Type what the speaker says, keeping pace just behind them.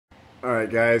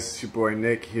Alright guys, it's your boy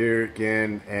Nick here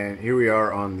again, and here we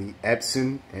are on the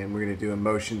Epson, and we're going to do a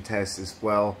motion test as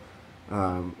well.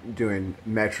 Doing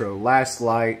Metro Last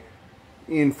Light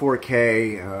in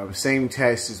 4K, same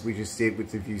test as we just did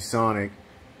with the ViewSonic.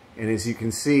 And as you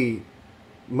can see,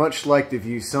 much like the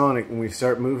ViewSonic, when we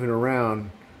start moving around,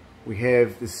 we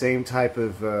have the same type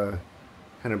of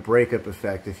kind of breakup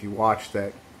effect if you watch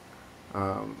that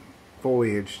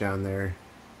foliage down there.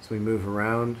 So we move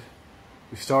around.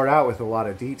 We start out with a lot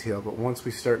of detail, but once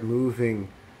we start moving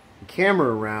the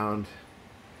camera around,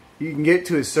 you can get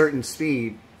to a certain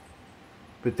speed,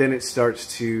 but then it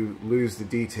starts to lose the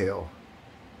detail.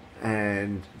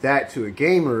 And that, to a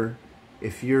gamer,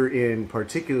 if you're in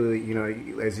particularly, you know,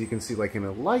 as you can see, like in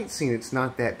a light scene, it's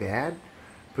not that bad.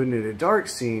 But in a dark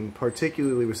scene,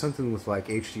 particularly with something with like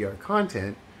HDR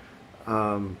content,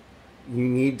 you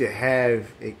need to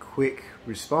have a quick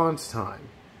response time.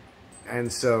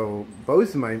 And so both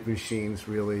of my machines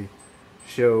really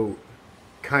show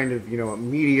kind of, you know, a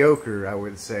mediocre, I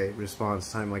would say,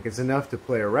 response time. Like, it's enough to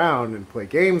play around and play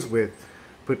games with,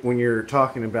 but when you're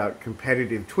talking about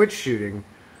competitive Twitch shooting,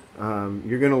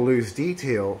 you're going to lose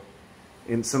detail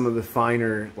in some of the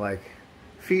finer, like,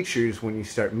 features when you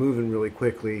start moving really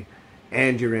quickly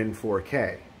and you're in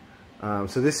 4K.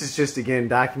 So this is just, again,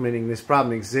 documenting this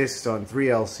problem exists on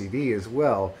 3LCD as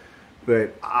well.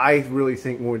 But I really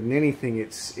think more than anything,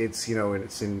 it's you know,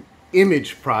 it's in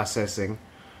image processing.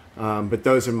 But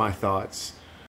those are my thoughts.